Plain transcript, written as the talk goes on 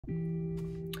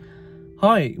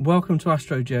Hi, welcome to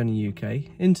Astro Journey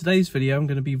UK. In today's video I'm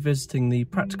going to be visiting the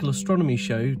Practical Astronomy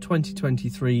Show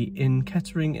 2023 in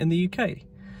Kettering in the UK.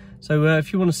 So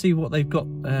if you want to see what they've got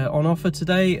on offer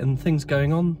today and things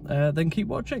going on, then keep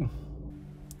watching.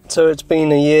 So it's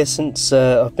been a year since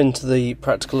I've been to the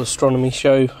Practical Astronomy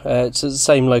Show. It's at the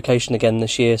same location again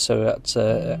this year, so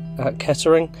at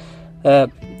Kettering.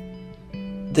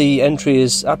 The entry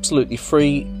is absolutely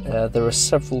free. There are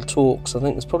several talks. I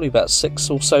think there's probably about 6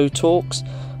 or so talks.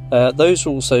 Those are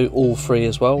also all free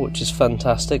as well, which is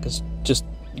fantastic. It's just,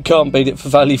 you can't beat it for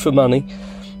value for money.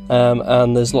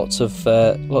 And there's lots of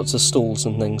stalls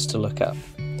and things to look at.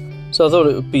 So I thought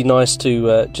it would be nice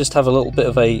to just have a little bit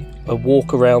of a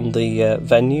walk around the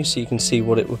venue, so you can see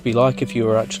what it would be like if you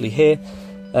were actually here.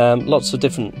 Lots of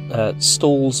different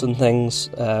stalls and things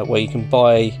where you can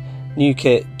buy new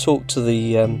kit, talk to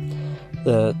the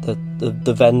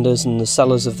vendors and the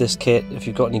sellers of this kit. If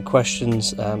you've got any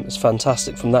questions, it's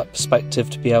fantastic from that perspective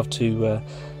to be able to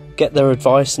get their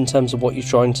advice in terms of what you're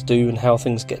trying to do and how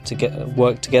things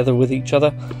work together with each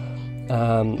other.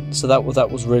 So that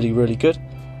was really good.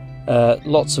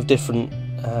 Lots of different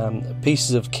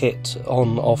pieces of kit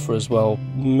on offer as well.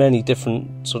 Many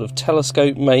different sort of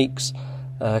telescope makes,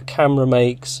 camera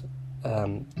makes.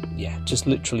 Yeah, just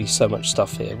literally so much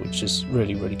stuff here, which is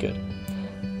really good.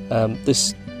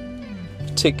 This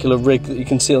particular rig that you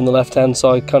can see on the left hand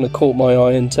side kind of caught my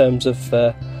eye in terms of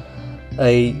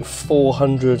a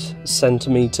 400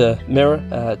 centimeter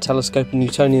mirror telescope, a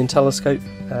Newtonian telescope.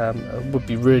 It would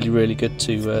be really good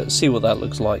to see what that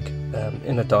looks like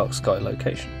in a dark sky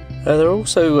location. There are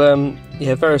also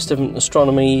various different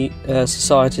astronomy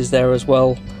societies there as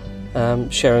well,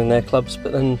 sharing their clubs,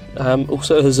 but then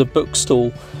also there's a book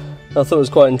stall. I thought it was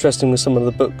quite interesting with some of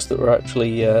the books that were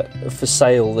actually for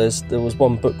sale. There was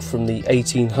one book from the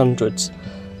 1800s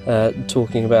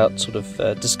talking about sort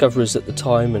of discoveries at the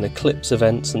time and eclipse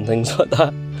events and things like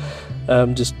that.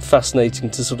 Just fascinating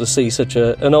to sort of see such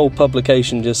an old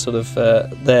publication just sort of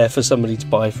there for somebody to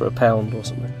buy for £1 or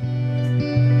something.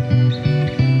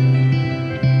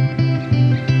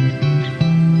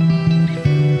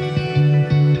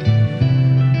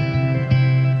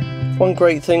 One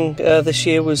great thing this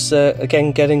year was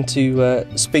again getting to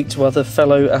speak to other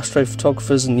fellow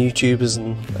astrophotographers and YouTubers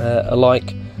and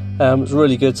alike. It was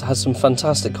really good to have some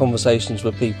fantastic conversations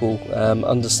with people,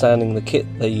 understanding the kit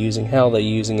they're using, how they're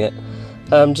using it,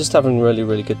 just having a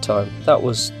really good time. That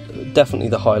was definitely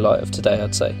the highlight of today,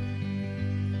 I'd say.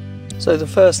 So the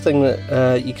first thing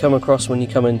that you come across when you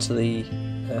come into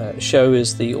the show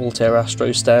is the Altair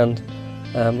Astro stand.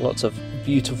 Lots of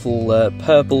beautiful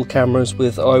purple cameras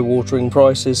with eye-watering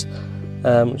prices,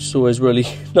 which is always really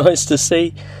nice to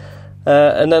see.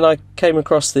 And then I came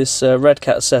across this Red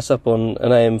Cat setup on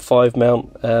an AM5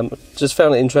 mount. Just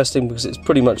found it interesting because it's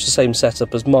pretty much the same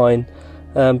setup as mine,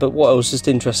 but what I was just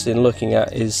interested in looking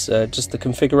at is just the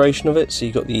configuration of it. So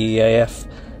you've got the EAF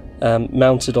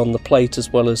mounted on the plate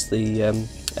as well as the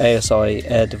ASI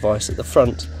air device at the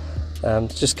front.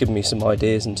 Just giving me some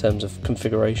ideas in terms of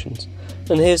configurations.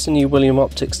 And here's the new William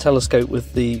Optics telescope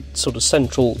with the sort of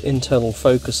central internal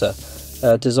focuser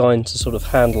designed to sort of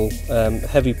handle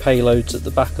heavy payloads at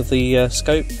the back of the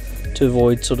scope to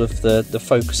avoid sort of the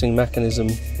focusing mechanism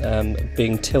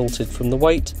being tilted from the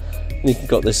weight. And you've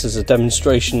got this as a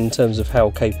demonstration in terms of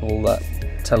how capable that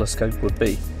telescope would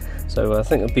be. So I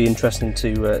think it'd be interesting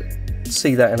to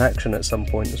see that in action at some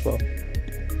point as well.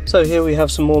 So here we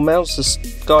have some more mounts. The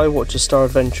Skywatcher Star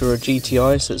Adventurer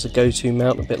GTI, so it's a go-to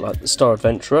mount, a bit like the Star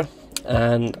Adventurer.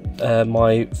 And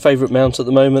my favourite mount at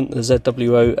the moment, the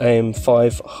ZWO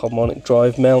AM5 harmonic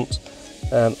drive mount.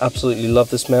 Absolutely love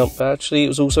this mount, but actually it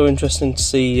was also interesting to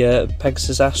see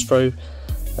Pegasus Astro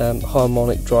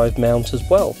harmonic drive mount as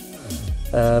well.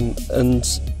 And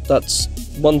that's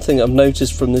one thing I've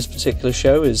noticed from this particular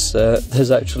show is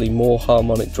there's actually more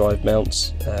harmonic drive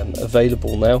mounts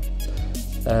available now.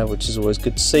 Which is always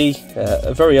good to see.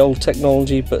 A very old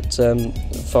technology, but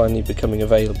finally becoming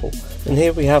available. And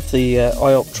here we have the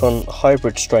Ioptron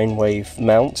hybrid strainwave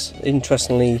mounts.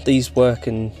 Interestingly, these work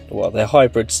in, well, they're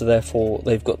hybrids, so therefore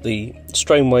they've got the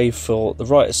strainwave for the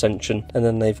right ascension, and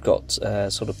then they've got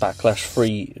sort of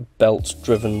backlash-free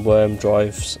belt-driven worm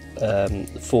drives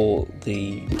for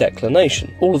the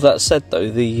declination. All of that said,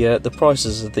 though, the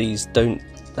prices of these don't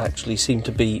actually seem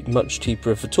to be much cheaper,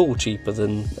 if at all cheaper,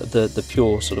 than the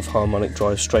pure sort of harmonic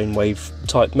drive strainwave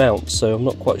type mount. So I'm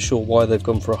not quite sure why they've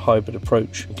gone for a hybrid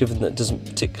approach, given that it doesn't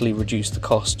particularly reduce the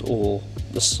cost or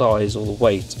the size or the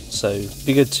weight. So it'd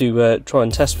be good to try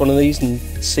and test one of these and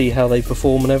see how they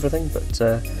perform and everything. But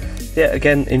yeah,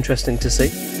 again, interesting to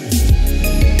see.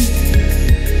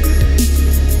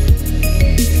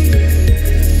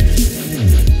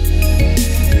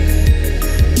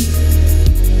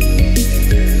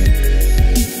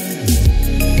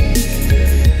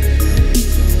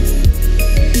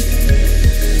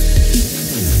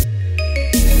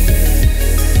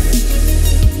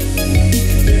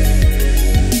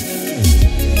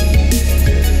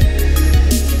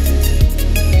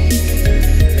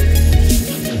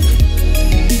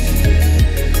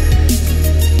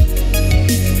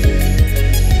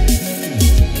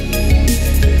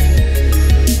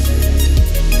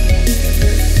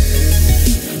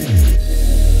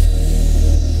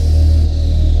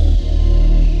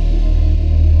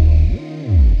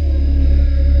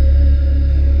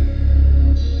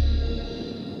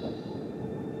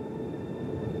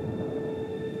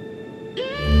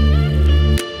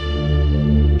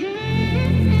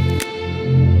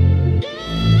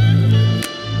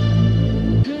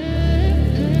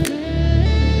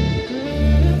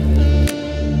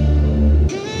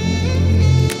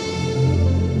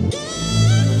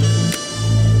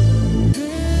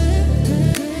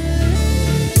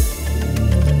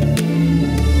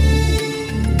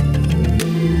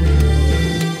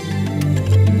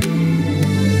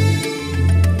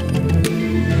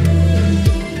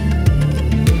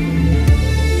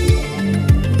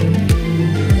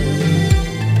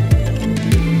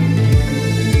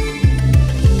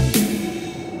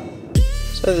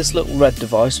 this little red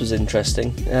device was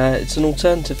interesting. It's an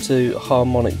alternative to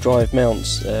harmonic drive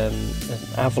mounts, an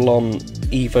Avalon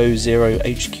Evo Zero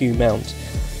HQ mount.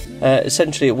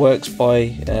 Essentially it works by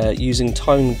using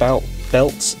timing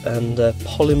belts and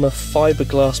polymer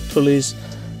fiberglass pulleys,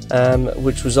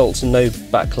 which results in no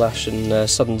backlash and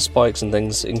sudden spikes and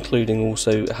things, including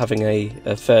also having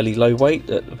a fairly low weight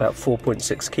at about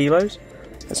 4.6 kilos.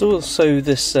 There's also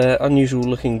this unusual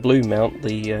looking blue mount,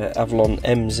 the Avalon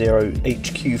M0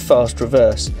 HQ Fast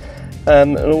Reverse,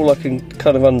 and all I can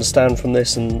kind of understand from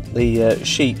this and the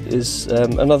sheet is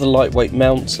another lightweight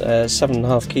mount,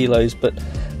 7.5 kilos, but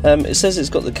it says it's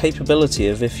got the capability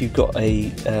of, if you've got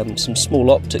some small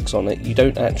optics on it, you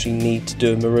don't actually need to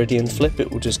do a meridian flip.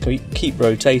 It will just keep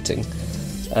rotating,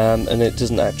 and it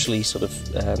doesn't actually sort of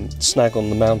snag on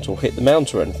the mount or hit the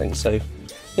mount or anything. So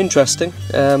interesting.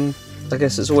 I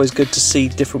guess it's always good to see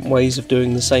different ways of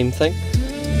doing the same thing.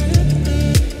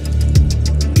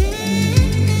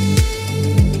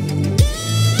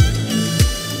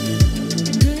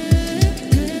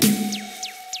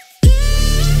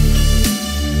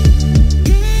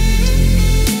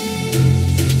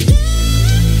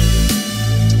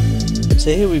 So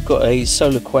here we've got a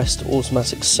Solar Quest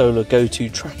automatic solar go-to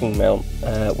tracking mount,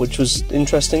 which was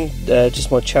interesting. Just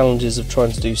my challenges of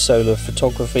trying to do solar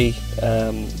photography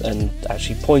and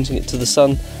actually pointing it to the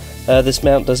sun. This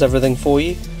mount does everything for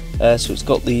you. So it's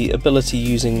got the ability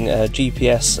using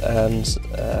GPS and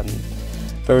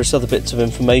various other bits of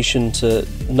information to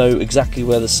know exactly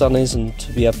where the sun is and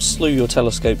to be able to slew your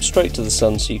telescope straight to the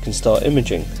sun so you can start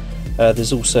imaging.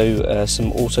 There's also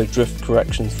some auto drift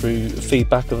correction through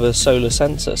feedback of a solar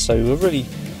sensor, so a really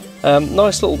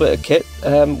nice little bit of kit,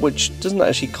 which doesn't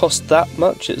actually cost that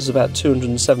much. It's about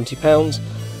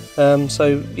 £270,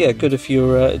 so yeah, good if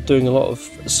you're doing a lot of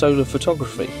solar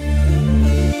photography.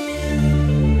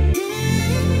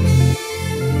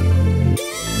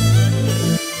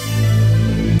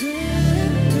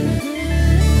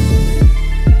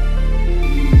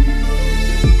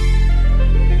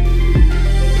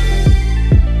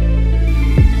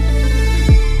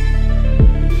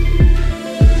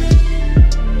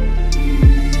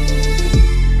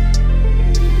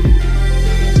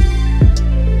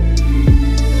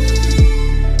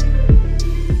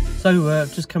 So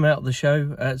I've just come out of the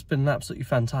show. It's been an absolutely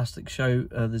fantastic show.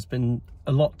 There's been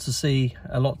a lot to see,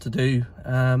 a lot to do,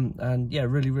 and yeah,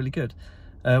 really good.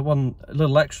 One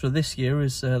little extra this year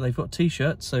is they've got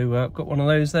t-shirts, so I've got one of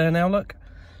those there now. Look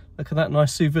at that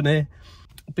nice souvenir.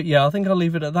 But yeah, I think I'll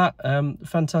leave it at that.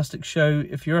 Fantastic show.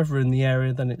 If you're ever in the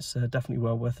area, then it's definitely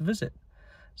well worth a visit.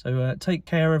 So take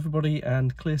care everybody,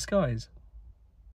 and clear skies.